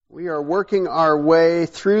We are working our way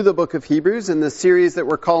through the book of Hebrews in the series that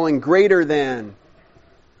we're calling Greater Than,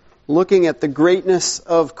 looking at the greatness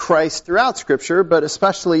of Christ throughout Scripture, but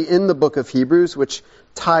especially in the book of Hebrews, which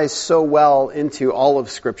ties so well into all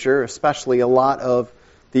of Scripture, especially a lot of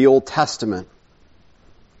the Old Testament.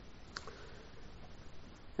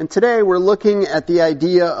 And today we're looking at the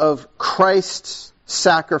idea of Christ's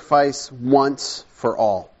sacrifice once for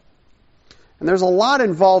all. And there's a lot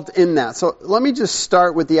involved in that. So let me just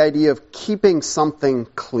start with the idea of keeping something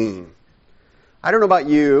clean. I don't know about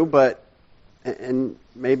you, but, and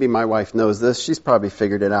maybe my wife knows this, she's probably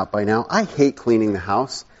figured it out by now. I hate cleaning the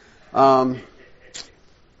house. I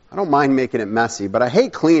don't mind making it messy, but I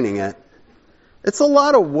hate cleaning it. It's a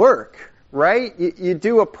lot of work, right? You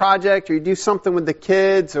do a project or you do something with the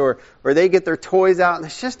kids or they get their toys out and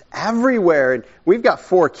it's just everywhere. And we've got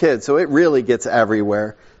 4 kids, so it really gets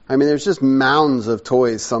everywhere. I mean, there's just mounds of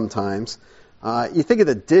toys sometimes. You think of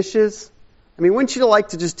the dishes. I mean, wouldn't you like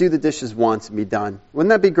to just do the dishes once and be done? Wouldn't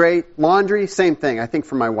that be great? Laundry, same thing. I think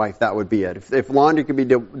for my wife, that would be it. If laundry could be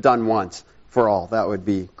done once for all, that would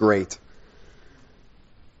be great.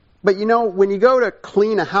 But you know, when you go to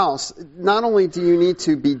clean a house, not only do you need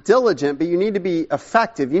to be diligent, but you need to be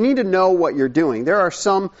effective. You need to know what you're doing. There are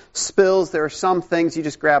some spills, there are some things, you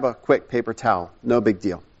just grab a quick paper towel. No big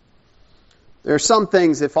deal. There are some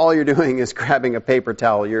things, if all you're doing is grabbing a paper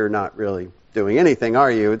towel, you're not really doing anything,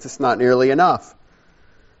 are you? It's just not nearly enough.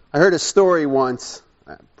 I heard a story once,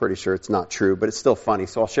 I'm pretty sure it's not true, but it's still funny,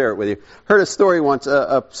 so I'll share it with you. Heard a story once,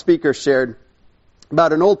 a speaker shared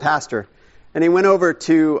about an old pastor, and he went over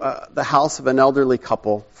to the house of an elderly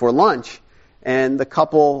couple for lunch, and the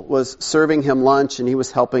couple was serving him lunch, and he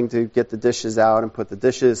was helping to get the dishes out and put the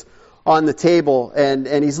dishes on the table,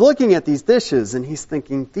 and he's looking at these dishes, and he's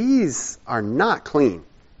thinking, these are not clean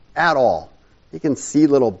at all. You can see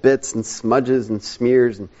little bits and smudges and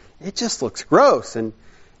smears, and it just looks gross. And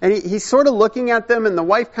he's sort of looking at them, and the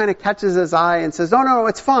wife kind of catches his eye and says, no,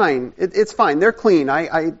 it's fine. It's fine. They're clean.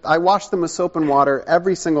 I wash them with soap and water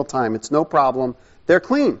every single time. It's no problem. They're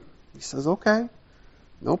clean. He says, okay,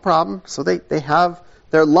 no problem. So they have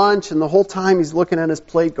their lunch, and the whole time he's looking at his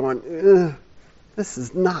plate going, ugh. This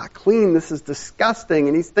is not clean. This is disgusting.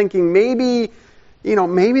 And he's thinking maybe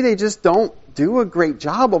they just don't do a great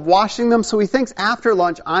job of washing them. So he thinks after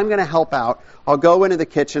lunch, I'm going to help out. I'll go into the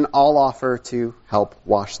kitchen. I'll offer to help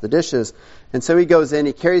wash the dishes. And so he goes in,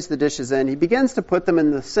 he carries the dishes in, he begins to put them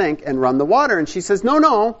in the sink and run the water. And she says,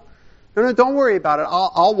 no, don't worry about it.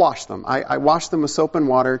 I'll wash them. I wash them with soap and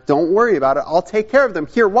water. Don't worry about it. I'll take care of them.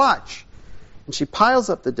 Here, watch. And she piles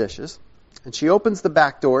up the dishes. And she opens the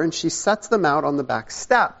back door and she sets them out on the back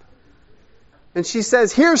step. And she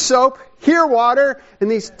says, here's soap, here water, and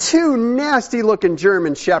these 2 nasty-looking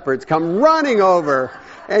German shepherds come running over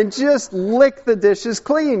and just lick the dishes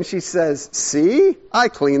clean. She says, see, I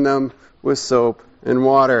clean them with soap and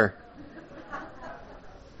water.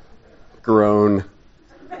 Groan.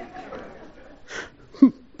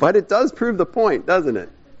 But it does prove the point, doesn't it?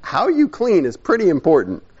 How you clean is pretty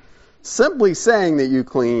important. Simply saying that you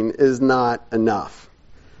clean is not enough.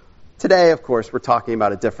 Today, of course, we're talking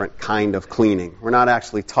about a different kind of cleaning. We're not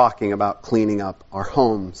actually talking about cleaning up our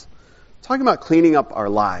homes. We're talking about cleaning up our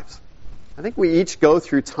lives. I think we each go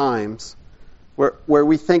through times where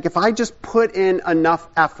we think, if I just put in enough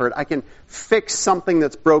effort, I can fix something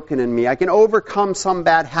that's broken in me. I can overcome some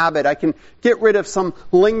bad habit. I can get rid of some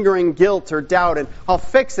lingering guilt or doubt, and I'll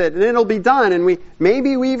fix it, and it'll be done. And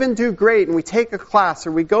maybe we even do great, and we take a class,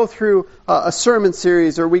 or we go through a sermon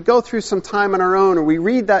series, or we go through some time on our own, or we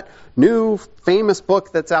read that new famous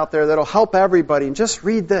book that's out there that'll help everybody, and just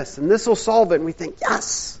read this, and this will solve it. And we think,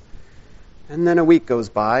 yes! And then a week goes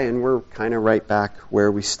by, and we're kind of right back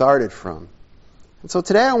where we started from. And so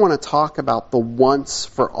today I want to talk about the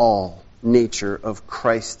once-for-all nature of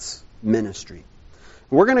Christ's ministry.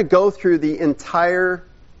 We're going to go through the entire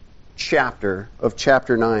chapter of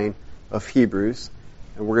chapter 9 of Hebrews,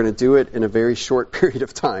 and we're going to do it in a very short period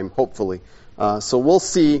of time, hopefully. So we'll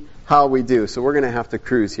see how we do. So we're going to have to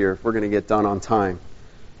cruise here if we're going to get done on time.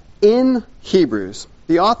 In Hebrews,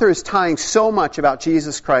 the author is tying so much about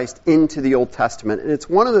Jesus Christ into the Old Testament, and it's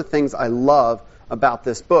one of the things I love about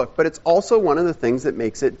this book, but it's also one of the things that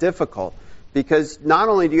makes it difficult, because not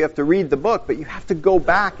only do you have to read the book, but you have to go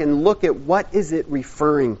back and look at what is it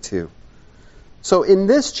referring to. So in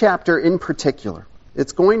this chapter in particular,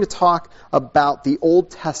 it's going to talk about the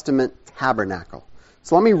Old Testament tabernacle.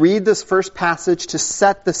 So let me read this first passage to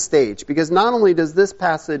set the stage, because not only does this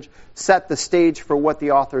passage set the stage for what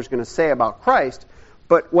the author is going to say about Christ,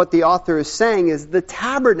 but what the author is saying is the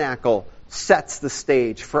tabernacle sets the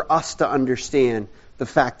stage for us to understand the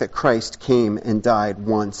fact that Christ came and died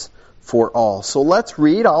once for all. So let's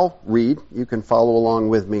read. I'll read. You can follow along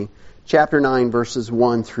with me. Chapter 9, verses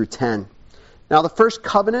 1 through 10. Now the first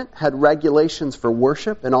covenant had regulations for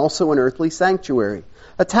worship and also an earthly sanctuary.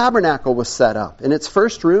 A tabernacle was set up. In its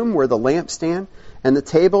first room were the lampstand and the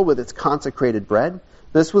table with its consecrated bread.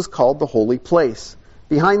 This was called the holy place.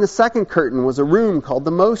 Behind the second curtain was a room called the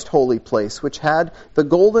most holy place, which had the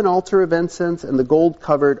golden altar of incense and the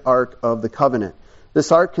gold-covered ark of the covenant.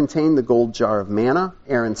 This ark contained the gold jar of manna,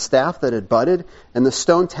 Aaron's staff that had budded, and the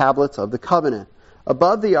stone tablets of the covenant.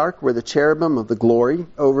 Above the ark were the cherubim of the glory,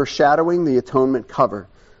 overshadowing the atonement cover.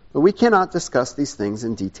 But we cannot discuss these things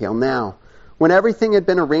in detail now. When everything had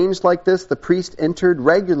been arranged like this, the priests entered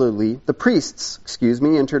regularly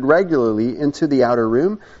into the outer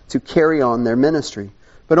room to carry on their ministry.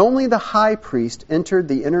 But only the high priest entered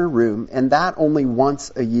the inner room, and that only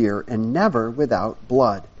once a year, and never without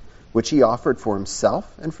blood, which he offered for himself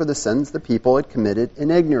and for the sins the people had committed in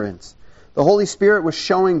ignorance. The Holy Spirit was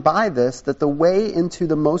showing by this that the way into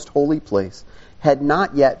the most holy place had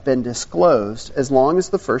not yet been disclosed as long as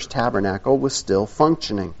the first tabernacle was still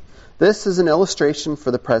functioning. This is an illustration for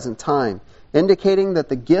the present time, indicating that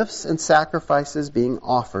the gifts and sacrifices being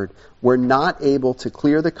offered were not able to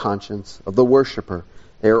clear the conscience of the worshiper.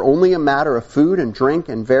 They are only a matter of food and drink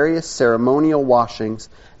and various ceremonial washings,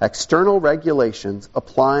 external regulations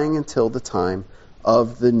applying until the time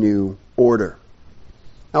of the new order.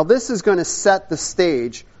 Now this is going to set the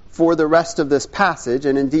stage for the rest of this passage,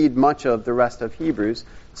 and indeed much of the rest of Hebrews.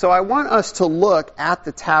 So I want us to look at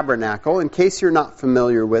the tabernacle, in case you're not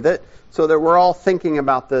familiar with it, so that we're all thinking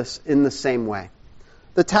about this in the same way.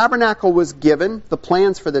 The tabernacle was given, the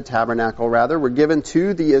plans for the tabernacle, rather, were given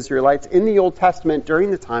to the Israelites in the Old Testament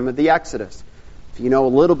during the time of the Exodus. If you know a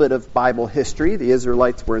little bit of Bible history, the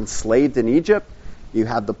Israelites were enslaved in Egypt. You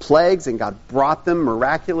had the plagues, and God brought them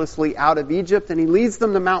miraculously out of Egypt, and He leads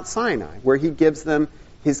them to Mount Sinai, where He gives them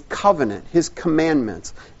His covenant, His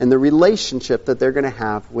commandments, and the relationship that they're going to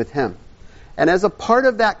have with Him. And as a part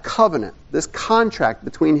of that covenant, this contract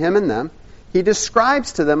between Him and them, He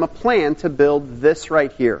describes to them a plan to build this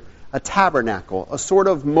right here, a tabernacle, a sort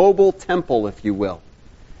of mobile temple, if you will.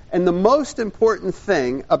 And the most important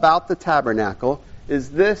thing about the tabernacle is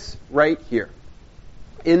this right here.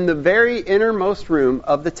 In the very innermost room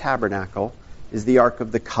of the tabernacle is the Ark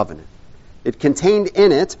of the Covenant. It contained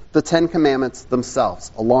in it the Ten Commandments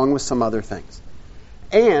themselves, along with some other things.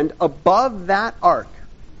 And above that ark,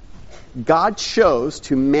 God chose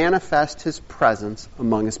to manifest His presence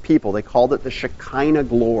among His people. They called it the Shekinah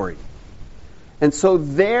glory. And so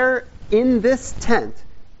there, in this tent,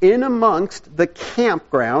 in amongst the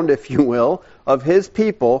campground, if you will, of His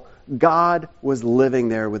people, God was living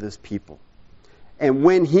there with His people. And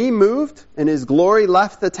when He moved and His glory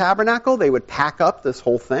left the tabernacle, they would pack up this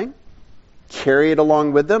whole thing, carry it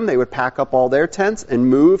along with them. They would pack up all their tents and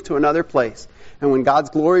move to another place. And when God's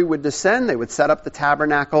glory would descend, they would set up the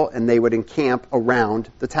tabernacle and they would encamp around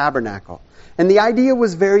the tabernacle. And the idea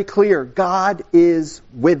was very clear. God is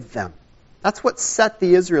with them. That's what set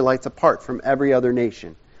the Israelites apart from every other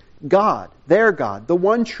nation. God, their God, the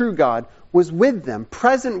one true God, was with them,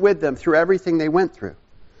 present with them through everything they went through.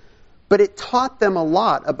 But it taught them a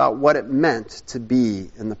lot about what it meant to be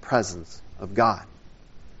in the presence of God.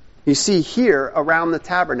 You see, here around the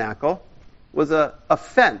tabernacle was a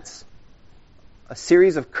fence, a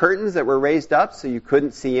series of curtains that were raised up so you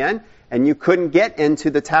couldn't see in, and you couldn't get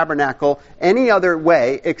into the tabernacle any other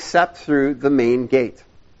way except through the main gate.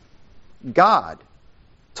 God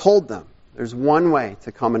told them, there's one way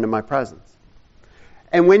to come into my presence.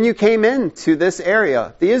 And when you came into this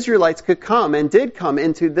area, the Israelites could come and did come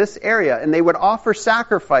into this area, and they would offer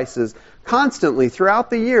sacrifices constantly throughout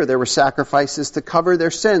the year. There were sacrifices to cover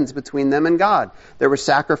their sins between them and God. There were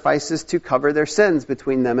sacrifices to cover their sins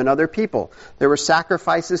between them and other people. There were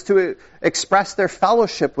sacrifices to express their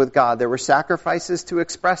fellowship with God. There were sacrifices to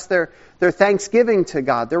express their thanksgiving to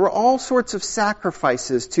God. There were all sorts of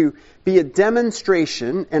sacrifices to be a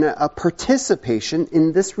demonstration and a participation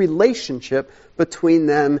in this relationship between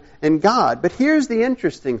them and God. But here's the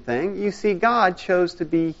interesting thing. You see, God chose to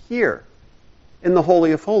be here in the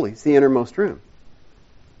Holy of Holies, the innermost room.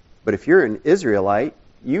 But if you're an Israelite,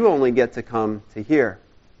 you only get to come to here.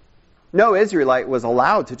 No Israelite was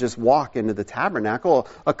allowed to just walk into the tabernacle.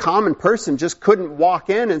 A common person just couldn't walk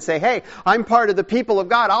in and say, hey, I'm part of the people of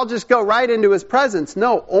God. I'll just go right into His presence.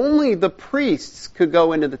 No, only the priests could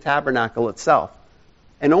go into the tabernacle itself.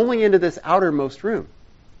 And only into this outermost room.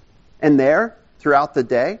 And there, throughout the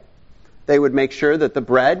day, They would make sure that the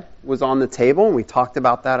bread was on the table, and we talked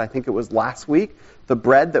about that, I think it was last week. The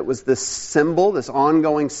bread that was this symbol, this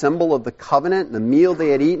ongoing symbol of the covenant and the meal they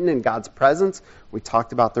had eaten in God's presence. We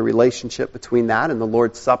talked about the relationship between that and the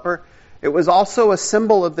Lord's Supper. It was also a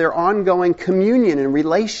symbol of their ongoing communion and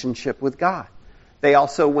relationship with God. They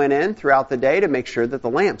also went in throughout the day to make sure that the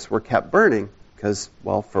lamps were kept burning because,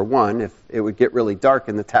 well, for one, if it would get really dark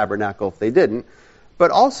in the tabernacle if they didn't,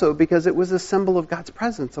 but also because it was a symbol of God's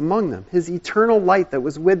presence among them, His eternal light that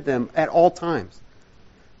was with them at all times.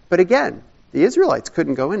 But again, the Israelites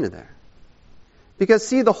couldn't go into there. Because,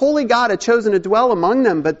 see, the holy God had chosen to dwell among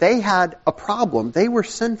them, but they had a problem. They were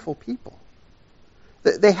sinful people.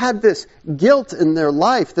 They had this guilt in their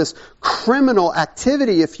life, this criminal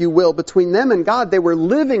activity, if you will, between them and God. They were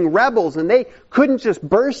living rebels, and they couldn't just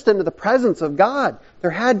burst into the presence of God. There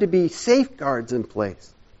had to be safeguards in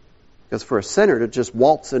place. Because for a sinner to just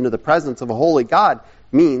waltz into the presence of a holy God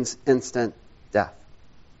means instant death.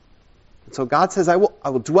 And so God says, I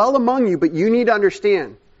will dwell among you, but you need to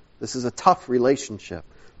understand this is a tough relationship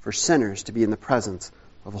for sinners to be in the presence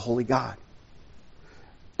of a holy God.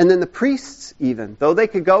 And then the priests even, though they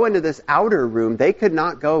could go into this outer room, they could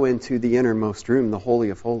not go into the innermost room, the Holy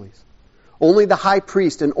of Holies. Only the high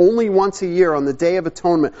priest, and only once a year on the Day of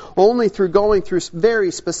Atonement, only through going through very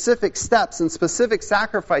specific steps and specific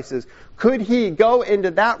sacrifices, could he go into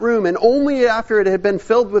that room, and only after it had been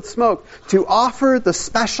filled with smoke, to offer the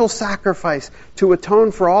special sacrifice to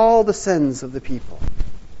atone for all the sins of the people.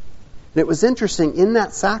 And it was interesting, in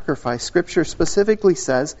that sacrifice, Scripture specifically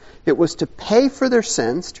says it was to pay for their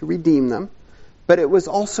sins, to redeem them, but it was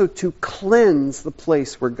also to cleanse the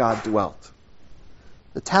place where God dwelt.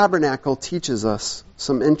 The tabernacle teaches us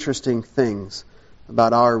some interesting things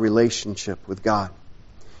about our relationship with God.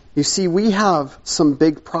 You see, we have some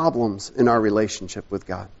big problems in our relationship with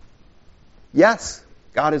God. Yes,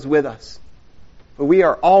 God is with us, but we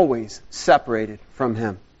are always separated from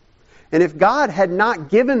Him. And if God had not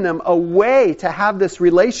given them a way to have this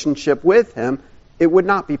relationship with Him, it would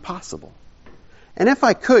not be possible. And if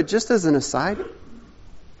I could, just as an aside,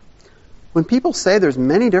 when people say there's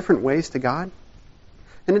many different ways to God,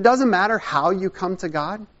 and it doesn't matter how you come to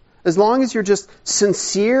God, as long as you're just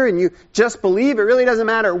sincere and you just believe, it really doesn't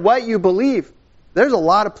matter what you believe. There's a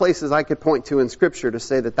lot of places I could point to in Scripture to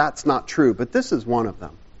say that that's not true, but this is one of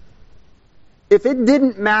them. If it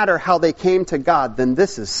didn't matter how they came to God, then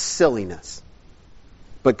this is silliness.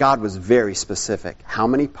 But God was very specific. How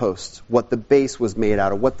many posts, what the base was made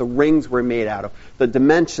out of, what the rings were made out of, the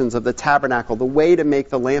dimensions of the tabernacle, the way to make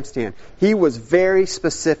the lampstand. He was very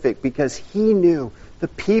specific because He knew the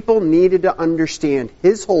people needed to understand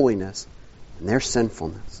His holiness and their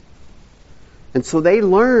sinfulness. And so they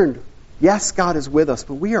learned, yes, God is with us,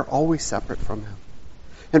 but we are always separate from Him.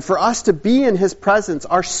 And for us to be in His presence,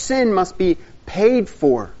 our sin must be paid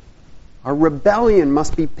for. Our rebellion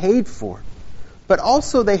must be paid for. But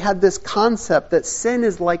also they had this concept that sin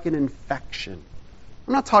is like an infection.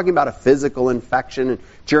 I'm not talking about a physical infection and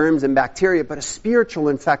germs and bacteria, but a spiritual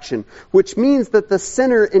infection, which means that the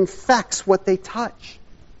sinner infects what they touch.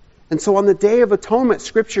 And so on the Day of Atonement,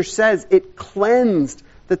 Scripture says it cleansed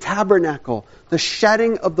the tabernacle. The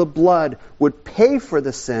shedding of the blood would pay for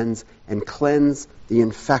the sins and cleanse the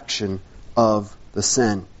infection of the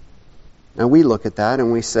sin. Now we look at that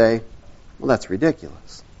and we say, well, that's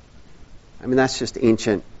ridiculous. I mean, that's just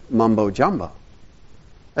ancient mumbo-jumbo.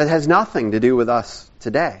 That has nothing to do with us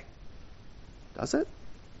today. Does it?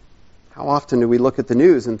 How often do we look at the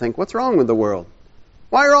news and think, what's wrong with the world?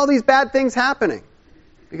 Why are all these bad things happening?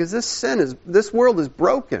 Because this world is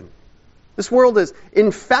broken. This world is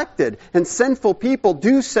infected, and sinful people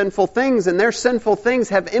do sinful things, and their sinful things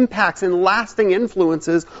have impacts and lasting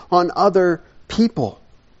influences on other people.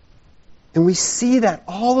 And we see that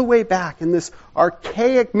all the way back in this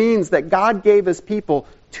archaic means that God gave His people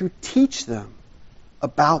to teach them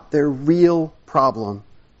about their real problem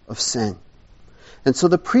of sin. And so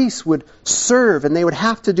the priests would serve, and they would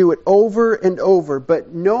have to do it over and over.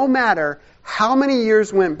 But no matter how many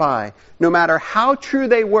years went by, no matter how true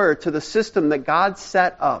they were to the system that God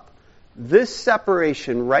set up, this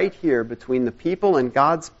separation right here between the people and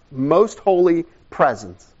God's most holy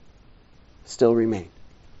presence still remained.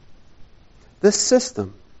 This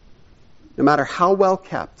system, no matter how well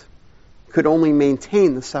kept, could only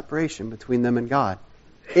maintain the separation between them and God.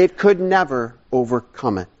 It could never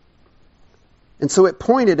overcome it. And so it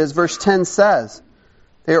pointed, as verse 10 says,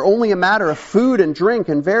 they are only a matter of food and drink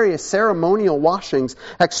and various ceremonial washings,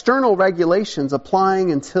 external regulations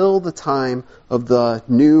applying until the time of the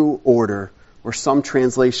new order, or some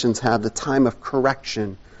translations have the time of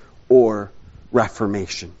correction or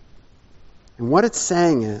reformation. And what it's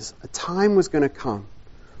saying is a time was going to come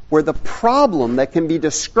where the problem that can be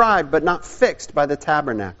described but not fixed by the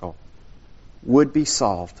tabernacle would be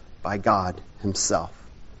solved by God himself.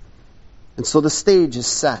 And so the stage is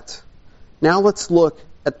set. Now let's look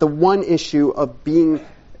at the one issue of being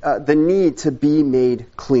the need to be made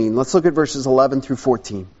clean. Let's look at verses 11 through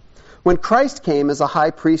 14. When Christ came as a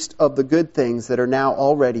high priest of the good things that are now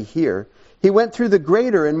already here, he went through the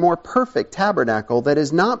greater and more perfect tabernacle that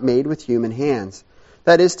is not made with human hands.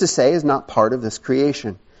 That is to say, is not part of this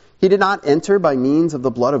creation. He did not enter by means of the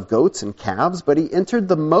blood of goats and calves, but he entered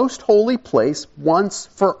the most holy place once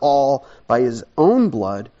for all by his own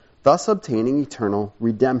blood, thus obtaining eternal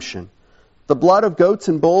redemption. The blood of goats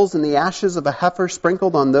and bulls and the ashes of a heifer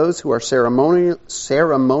sprinkled on those who are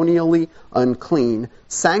ceremonially unclean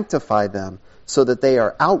sanctify them so that they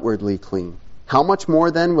are outwardly clean. How much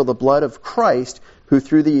more then will the blood of Christ, who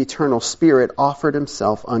through the eternal Spirit offered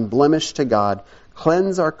himself unblemished to God,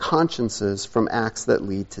 cleanse our consciences from acts that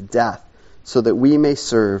lead to death, so that we may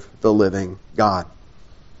serve the living God?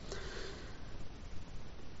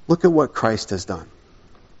 Look at what Christ has done.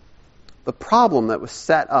 The problem that was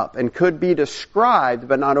set up and could be described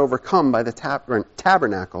but not overcome by the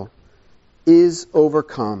tabernacle is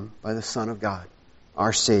overcome by the Son of God,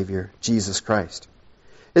 our Savior, Jesus Christ.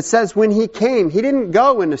 It says when he came, he didn't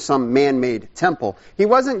go into some man-made temple. He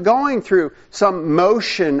wasn't going through some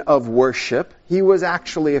motion of worship. He was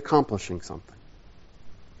actually accomplishing something.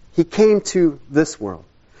 He came to this world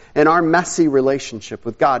and our messy relationship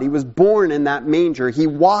with God. He was born in that manger. He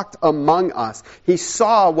walked among us. He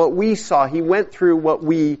saw what we saw. He went through what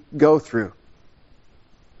we go through.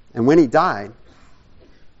 And when he died,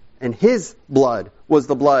 and his blood was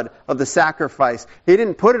the blood of the sacrifice, he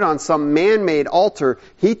didn't put it on some man-made altar.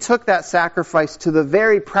 He took that sacrifice to the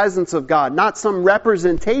very presence of God, not some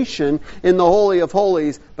representation in the Holy of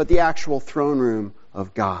Holies, but the actual throne room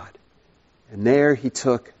of God. And there he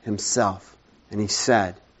took himself and he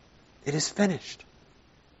said, "It is finished,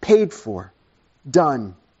 paid for,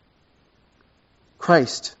 done."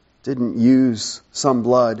 Christ didn't use some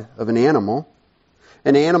blood of an animal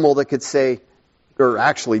that could say, or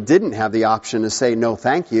actually didn't have the option to say no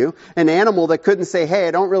thank you, an animal that couldn't say, hey,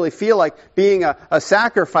 I don't really feel like being a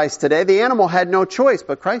sacrifice today. The animal had no choice,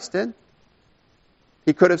 but Christ did.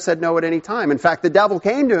 He could have said no at any time. In fact, the devil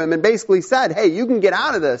came to him and basically said, hey, you can get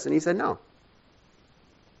out of this. And he said, no.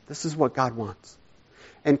 This is what God wants.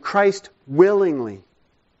 And Christ willingly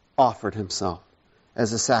offered himself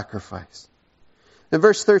as a sacrifice. In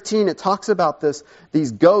verse 13, it talks about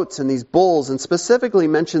these goats and these bulls, and specifically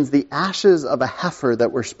mentions the ashes of a heifer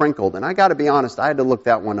that were sprinkled. And I got to be honest, I had to look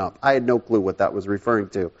that one up. I had no clue what that was referring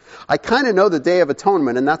to. I kind of know the Day of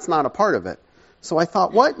Atonement, and that's not a part of it. So I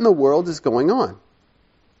thought, what in the world is going on?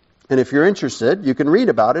 And if you're interested, you can read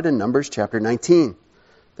about it in Numbers chapter 19.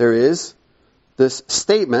 There is this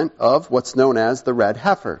statement of what's known as the red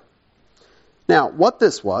heifer. Now, what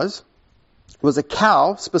this was a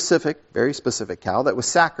cow, very specific cow, that was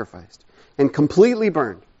sacrificed and completely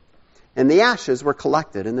burned. And the ashes were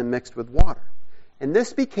collected and then mixed with water. And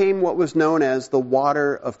this became what was known as the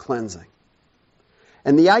water of cleansing.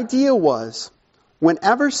 And the idea was,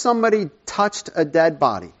 whenever somebody touched a dead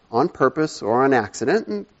body, on purpose or on accident,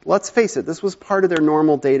 and let's face it, this was part of their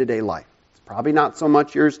normal day-to-day life. It's probably not so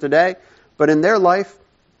much yours today, but in their life,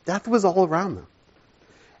 death was all around them.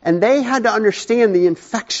 And they had to understand the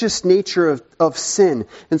infectious nature of sin.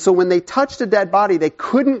 And so when they touched a dead body, they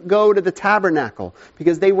couldn't go to the tabernacle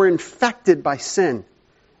because they were infected by sin.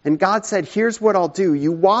 And God said, here's what I'll do.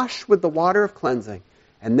 You wash with the water of cleansing,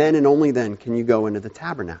 and then and only then can you go into the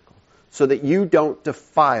tabernacle, so that you don't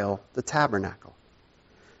defile the tabernacle.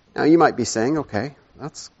 Now you might be saying, okay,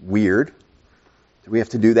 that's weird. Do we have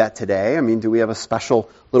to do that today? I mean, do we have a special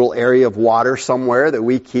little area of water somewhere that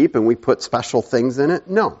we keep and we put special things in it?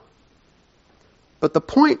 No. But the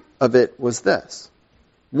point of it was this.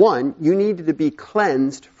 One, you needed to be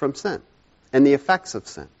cleansed from sin and the effects of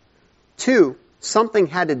sin. Two, something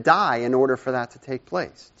had to die in order for that to take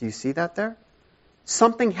place. Do you see that there?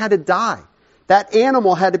 Something had to die. That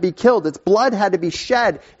animal had to be killed. Its blood had to be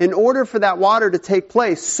shed in order for that water to take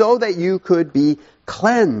place so that you could be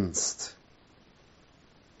cleansed.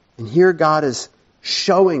 And here God is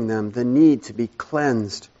showing them the need to be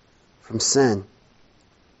cleansed from sin.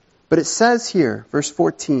 But it says here, verse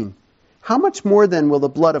 14, how much more then will the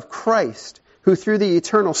blood of Christ, who through the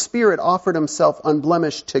eternal Spirit offered himself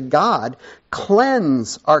unblemished to God,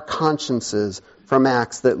 cleanse our consciences from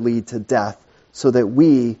acts that lead to death, so that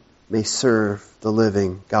we may serve the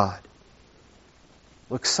living God?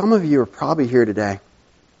 Look, some of you are probably here today,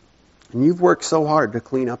 and you've worked so hard to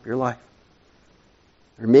clean up your life.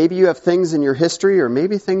 Or maybe you have things in your history, or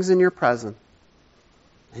maybe things in your present.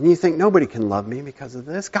 And you think, nobody can love me because of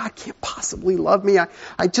this. God can't possibly love me.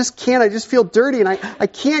 I just can't. I just feel dirty, and I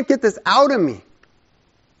can't get this out of me.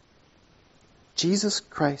 Jesus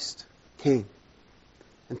Christ came.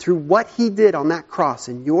 And through what He did on that cross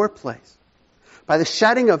in your place, by the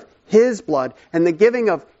shedding of His blood and the giving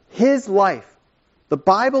of His life, the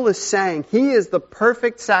Bible is saying He is the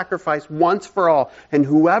perfect sacrifice once for all. And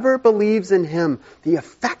whoever believes in Him, the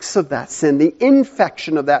effects of that sin, the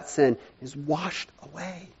infection of that sin is washed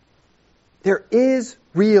away. There is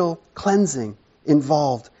real cleansing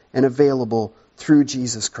involved and available through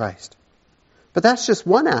Jesus Christ. But that's just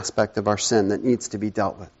one aspect of our sin that needs to be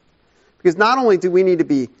dealt with. Because not only do we need to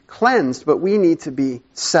be cleansed, but we need to be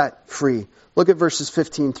set free. Look at verses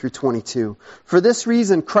 15 through 22. For this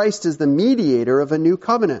reason, Christ is the mediator of a new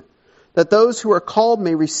covenant, that those who are called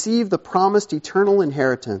may receive the promised eternal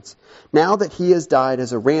inheritance, now that He has died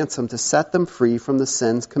as a ransom to set them free from the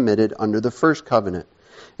sins committed under the first covenant.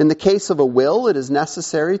 In the case of a will, it is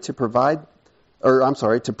necessary to prove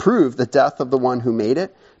the death of the one who made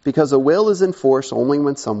it, because a will is in force only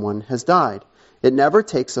when someone has died. It never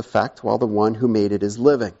takes effect while the one who made it is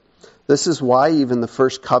living. This is why even the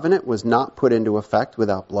first covenant was not put into effect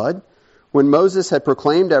without blood. When Moses had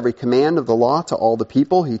proclaimed every command of the law to all the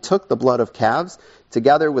people, he took the blood of calves,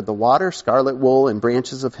 together with the water, scarlet wool, and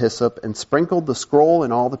branches of hyssop, and sprinkled the scroll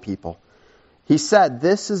and all the people. He said,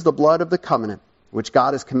 "This is the blood of the covenant, which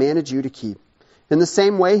God has commanded you to keep." In the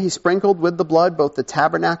same way, he sprinkled with the blood both the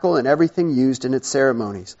tabernacle and everything used in its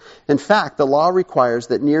ceremonies. In fact, the law requires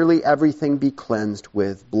that nearly everything be cleansed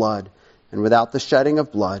with blood. And without the shedding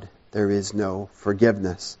of blood, there is no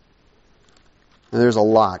forgiveness. Now, there's a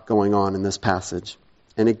lot going on in this passage.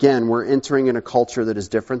 And again, we're entering in a culture that is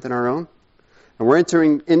different than our own. And we're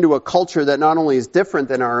entering into a culture that not only is different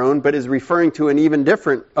than our own, but is referring to an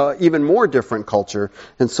even more different culture.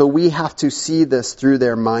 And so we have to see this through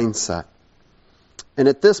their mindset. And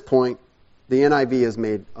at this point, the NIV has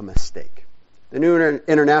made a mistake. The New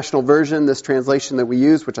International Version, this translation that we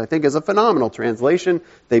use, which I think is a phenomenal translation,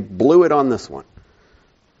 they blew it on this one.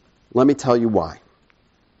 Let me tell you why.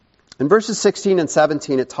 In verses 16 and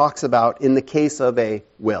 17, it talks about in the case of a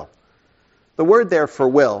will. The word there for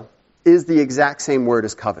will is the exact same word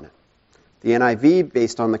as covenant. The NIV,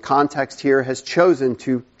 based on the context here, has chosen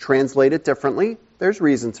to translate it differently. There's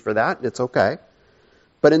reasons for that. It's okay.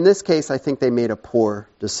 But in this case, I think they made a poor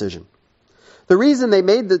decision. The reason they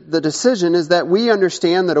made the decision is that we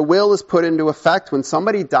understand that a will is put into effect when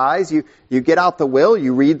somebody dies. You get out the will,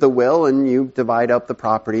 you read the will, and you divide up the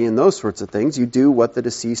property and those sorts of things. You do what the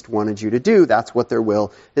deceased wanted you to do. That's what their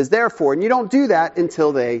will is there for. And you don't do that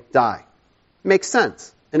until they die. Makes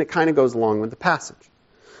sense. And it kind of goes along with the passage.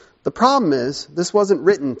 The problem is, this wasn't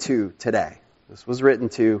written to today. This was written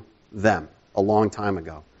to them a long time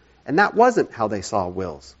ago. And that wasn't how they saw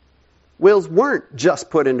wills. Wills weren't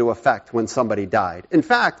just put into effect when somebody died. In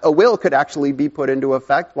fact, a will could actually be put into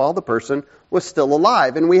effect while the person was still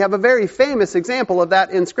alive. And we have a very famous example of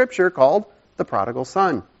that in Scripture called the prodigal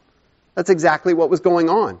son. That's exactly what was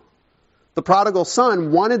going on. The prodigal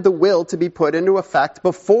son wanted the will to be put into effect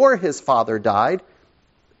before his father died,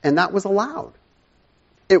 and that was allowed.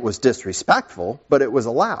 It was disrespectful, but it was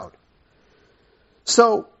allowed.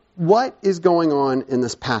 So, what is going on in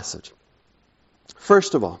this passage?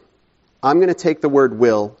 First of all, I'm going to take the word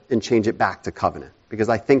will and change it back to covenant, because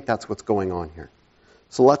I think that's what's going on here.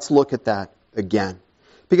 So let's look at that again.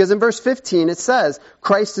 Because in verse 15 it says,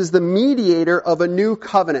 Christ is the mediator of a new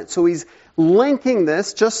covenant. So he's linking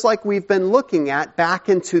this, just like we've been looking at, back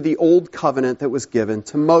into the old covenant that was given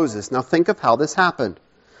to Moses. Now think of how this happened.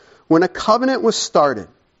 When a covenant was started,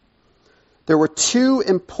 there were two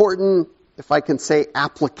important, if I can say,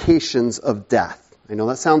 applications of death. I know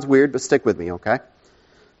that sounds weird, but stick with me, okay?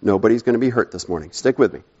 Nobody's going to be hurt this morning. Stick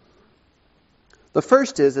with me. The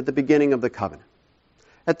first is at the beginning of the covenant.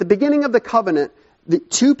 At the beginning of the covenant, the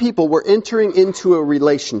two people were entering into a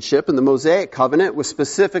relationship, and the Mosaic covenant was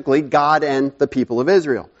specifically God and the people of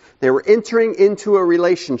Israel. They were entering into a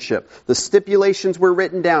relationship. The stipulations were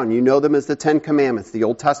written down. You know them as the Ten Commandments, the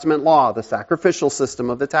Old Testament law, the sacrificial system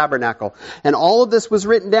of the tabernacle. And all of this was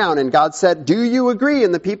written down, and God said, "Do you agree?"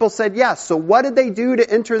 And the people said yes. So what did they do to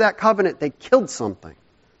enter that covenant? They killed something.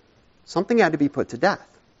 Something had to be put to death.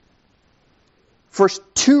 For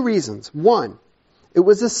two reasons. One, it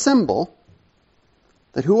was a symbol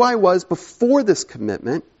that who I was before this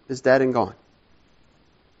commitment is dead and gone.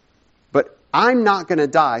 But I'm not going to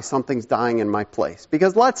die, something's dying in my place.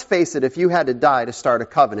 Because let's face it, if you had to die to start a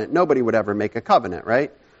covenant, nobody would ever make a covenant,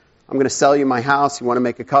 right? I'm going to sell you my house. You want to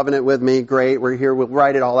make a covenant with me? Great. We're here. We'll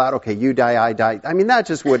write it all out. Okay, you die, I die. I mean, that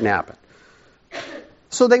just wouldn't happen.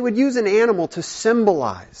 So they would use an animal to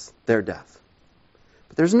symbolize their death.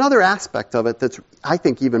 But there's another aspect of it that's, I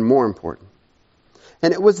think, even more important.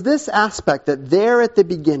 And it was this aspect that there at the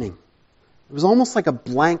beginning, it was almost like a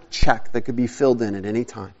blank check that could be filled in at any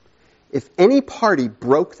time. If any party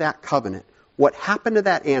broke that covenant, what happened to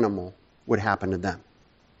that animal would happen to them.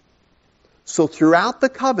 So throughout the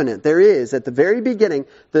covenant, there is, at the very beginning,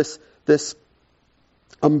 this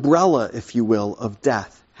umbrella, if you will, of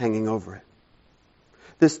death hanging over it.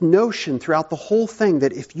 This notion throughout the whole thing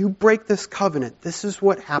that if you break this covenant, this is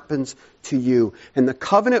what happens to you. And the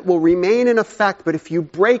covenant will remain in effect, but if you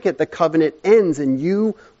break it, the covenant ends and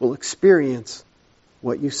you will experience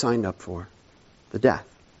what you signed up for, the death.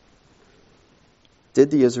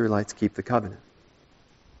 Did the Israelites keep the covenant?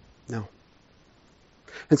 No.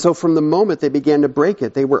 And so from the moment they began to break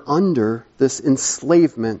it, they were under this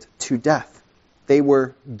enslavement to death. They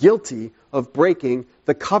were guilty of breaking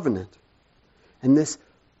the covenant. And this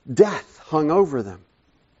death hung over them.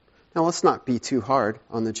 Now, let's not be too hard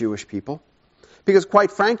on the Jewish people, because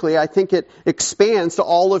quite frankly, I think it expands to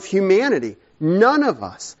all of humanity. None of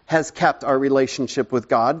us has kept our relationship with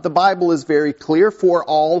God. The Bible is very clear, for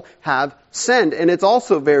all have sinned. And it's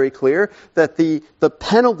also very clear that the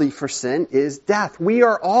penalty for sin is death. We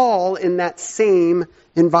are all in that same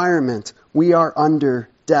environment. We are under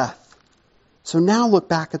death. So now look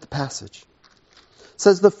back at the passage. It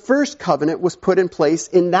says the first covenant was put in place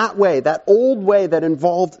in that way, that old way that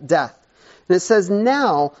involved death. And it says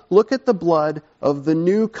now, look at the blood of the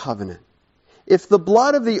new covenant. If the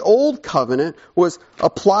blood of the old covenant was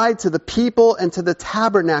applied to the people and to the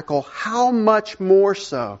tabernacle, how much more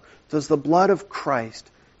so does the blood of Christ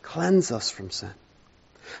cleanse us from sin?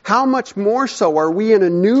 How much more so are we in a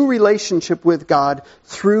new relationship with God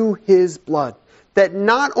through His blood? That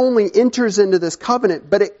not only enters into this covenant,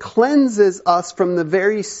 but it cleanses us from the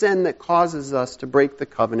very sin that causes us to break the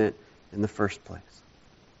covenant in the first place.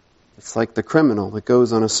 It's like the criminal that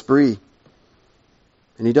goes on a spree.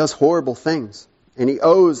 And he does horrible things. And he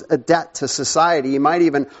owes a debt to society. He might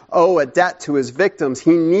even owe a debt to his victims.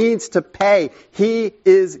 He needs to pay. He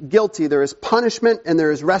is guilty. There is punishment and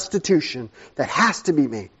there is restitution that has to be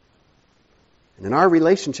made. And in our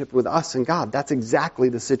relationship with us and God, that's exactly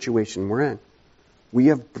the situation we're in. We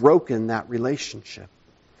have broken that relationship.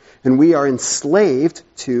 And we are enslaved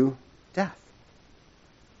to death.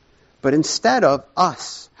 But instead of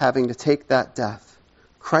us having to take that death,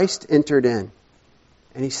 Christ entered in.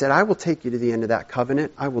 And He said, I will take you to the end of that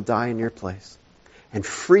covenant. I will die in your place. And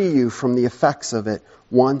free you from the effects of it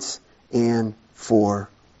once and for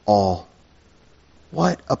all.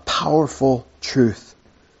 What a powerful truth.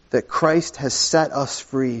 That Christ has set us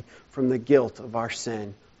free from the guilt of our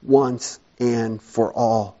sin once and for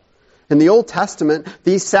all. In the Old Testament,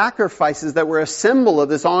 these sacrifices that were a symbol of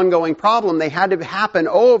this ongoing problem, they had to happen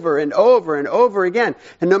over and over and over again.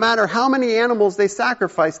 And no matter how many animals they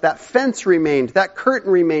sacrificed, that fence remained, that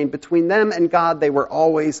curtain remained between them and God. They were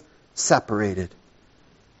always separated.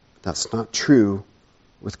 That's not true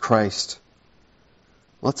with Christ.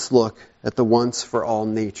 Let's look at the once for all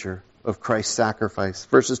nature of Christ's sacrifice.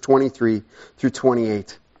 Verses 23 through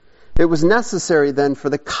 28. It was necessary then for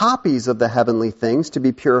the copies of the heavenly things to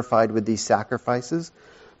be purified with these sacrifices,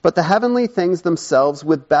 but the heavenly things themselves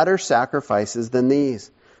with better sacrifices than these.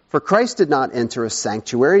 For Christ did not enter a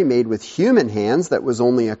sanctuary made with human hands that was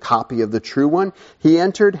only a copy of the true one. He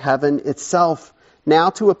entered heaven itself, now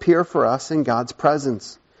to appear for us in God's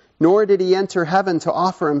presence. Nor did He enter heaven to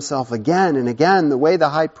offer Himself again and again, the way the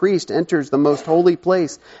high priest enters the most holy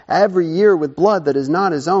place every year with blood that is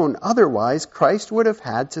not his own. Otherwise, Christ would have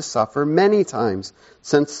had to suffer many times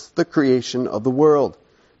since the creation of the world.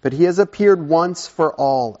 But He has appeared once for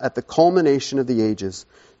all at the culmination of the ages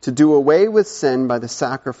to do away with sin by the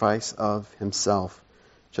sacrifice of Himself.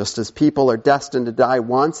 Just as people are destined to die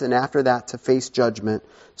once and after that to face judgment,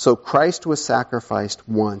 so Christ was sacrificed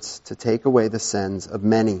once to take away the sins of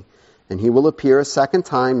many. And He will appear a second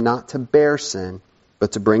time, not to bear sin,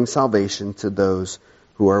 but to bring salvation to those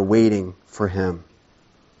who are waiting for Him.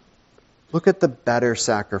 Look at the better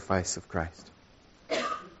sacrifice of Christ.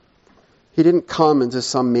 He didn't come into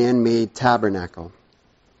some man-made tabernacle.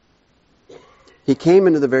 He came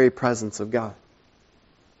into the very presence of God.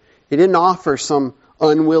 He didn't offer some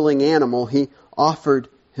unwilling animal. He offered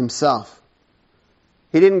Himself.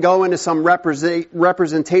 He didn't go into some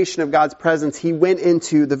representation of God's presence. He went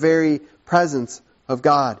into the very presence of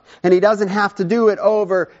God. And He doesn't have to do it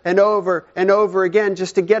over and over and over again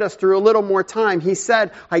just to get us through a little more time. He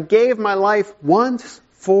said, I gave my life once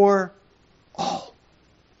for all.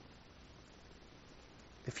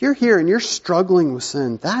 If you're here and you're struggling with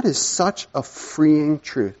sin, that is such a freeing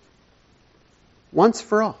truth. Once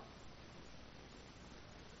for all.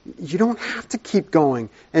 You don't have to keep going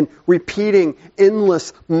and repeating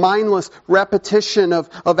endless, mindless repetition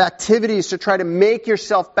of activities to try to make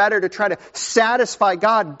yourself better, to try to satisfy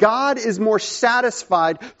God. God is more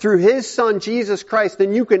satisfied through His Son, Jesus Christ,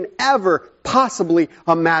 than you can ever possibly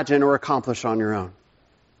imagine or accomplish on your own.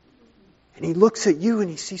 And He looks at you and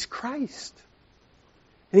He sees Christ.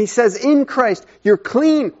 And He says, in Christ, you're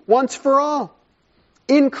clean once for all.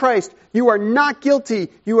 In Christ, you are not guilty.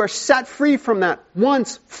 You are set free from that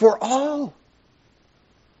once for all.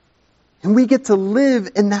 And we get to live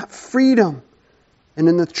in that freedom and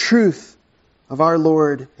in the truth of our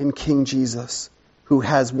Lord and King Jesus, who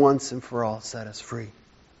has once and for all set us free.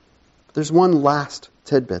 But there's one last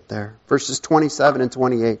tidbit there, verses 27 and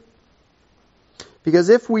 28. Because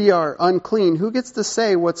if we are unclean, who gets to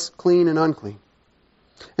say what's clean and unclean?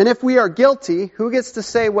 And if we are guilty, who gets to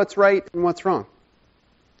say what's right and what's wrong?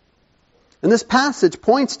 And this passage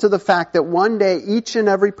points to the fact that one day each and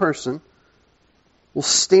every person will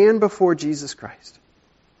stand before Jesus Christ.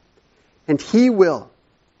 And He will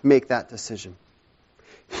make that decision.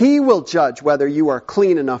 He will judge whether you are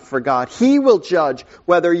clean enough for God. He will judge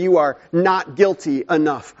whether you are not guilty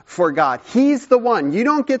enough for God. He's the one. You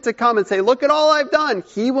don't get to come and say, look at all I've done.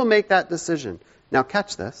 He will make that decision. Now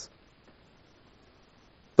catch this.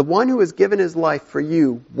 The one who has given His life for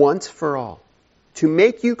you once for all, to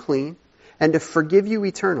make you clean, and to forgive you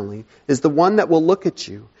eternally, is the one that will look at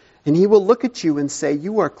you. And He will look at you and say,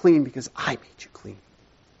 you are clean because I made you clean.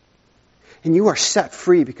 And you are set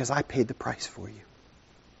free because I paid the price for you.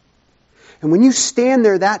 And when you stand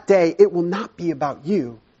there that day, it will not be about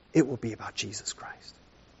you. It will be about Jesus Christ.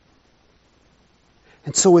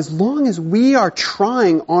 And so as long as we are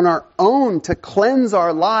trying on our own to cleanse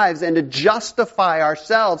our lives and to justify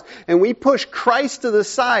ourselves, and we push Christ to the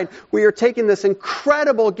side, we are taking this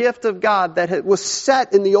incredible gift of God that was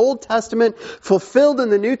set in the Old Testament, fulfilled in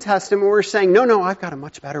the New Testament, we're saying, no, I've got a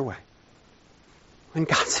much better way. When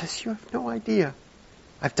God says, you have no idea.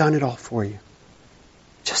 I've done it all for you.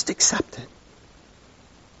 Just accept it.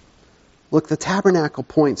 Look, the tabernacle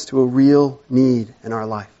points to a real need in our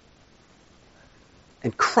life.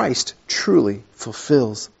 And Christ truly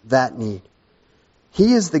fulfills that need.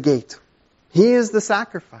 He is the gate. He is the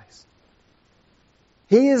sacrifice.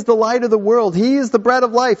 He is the light of the world. He is the bread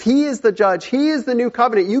of life. He is the judge. He is the new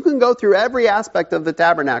covenant. You can go through every aspect of the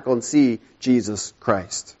tabernacle and see Jesus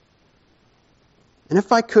Christ. And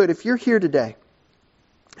if you're here today,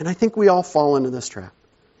 and I think we all fall into this trap,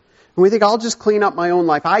 and we think, I'll just clean up my own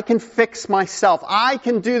life. I can fix myself. I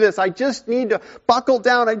can do this. I just need to buckle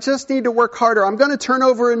down. I just need to work harder. I'm going to turn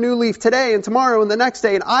over a new leaf today and tomorrow and the next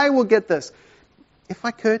day, and I will get this. If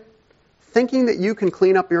I could, thinking that you can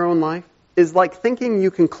clean up your own life is like thinking you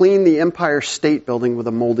can clean the Empire State Building with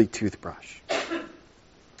a moldy toothbrush.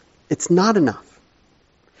 It's not enough.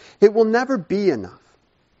 It will never be enough.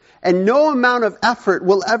 And no amount of effort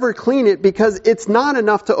will ever clean it because it's not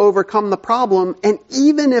enough to overcome the problem. And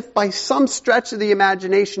even if by some stretch of the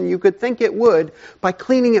imagination you could think it would, by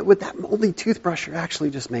cleaning it with that moldy toothbrush, you're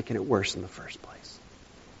actually just making it worse in the first place.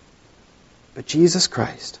 But Jesus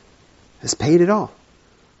Christ has paid it all.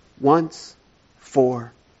 Once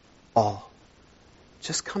for all.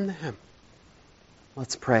 Just come to Him.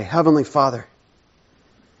 Let's pray. Heavenly Father,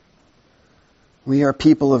 we are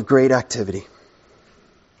people of great activity.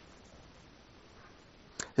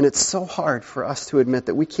 And it's so hard for us to admit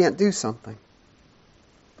that we can't do something.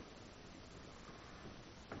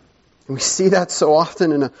 And we see that so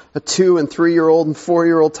often in a 2- and 3-year-old and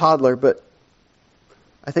 4-year-old toddler, but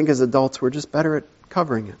I think as adults we're just better at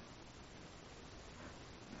covering it.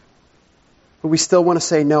 But we still want to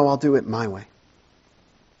say, no, I'll do it my way.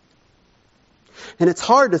 And it's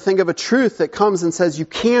hard to think of a truth that comes and says you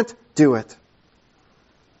can't do it.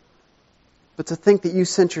 But to think that you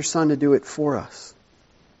sent your Son to do it for us.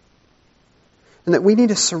 And that we need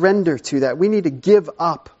to surrender to that. We need to give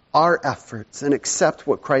up our efforts and accept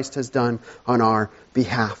what Christ has done on our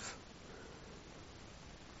behalf.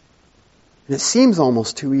 And it seems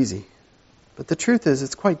almost too easy. But the truth is,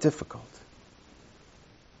 it's quite difficult.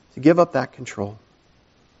 To give up that control.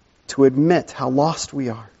 To admit how lost we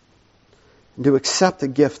are. And to accept a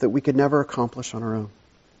gift that we could never accomplish on our own.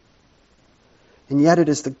 And yet it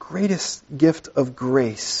is the greatest gift of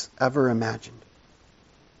grace ever imagined.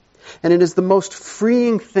 And it is the most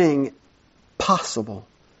freeing thing possible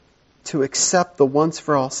to accept the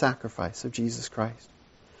once-for-all sacrifice of Jesus Christ.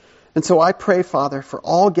 And so I pray, Father, for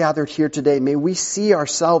all gathered here today, may we see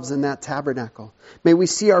ourselves in that tabernacle. May we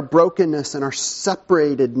see our brokenness and our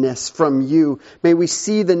separatedness from you. May we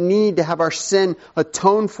see the need to have our sin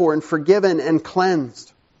atoned for and forgiven and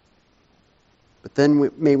cleansed. But then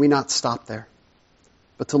may we not stop there,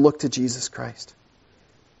 but to look to Jesus Christ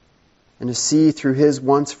and to see through His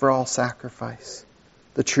once-for-all sacrifice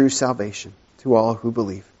the true salvation to all who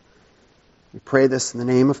believe. We pray this in the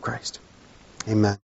name of Christ. Amen.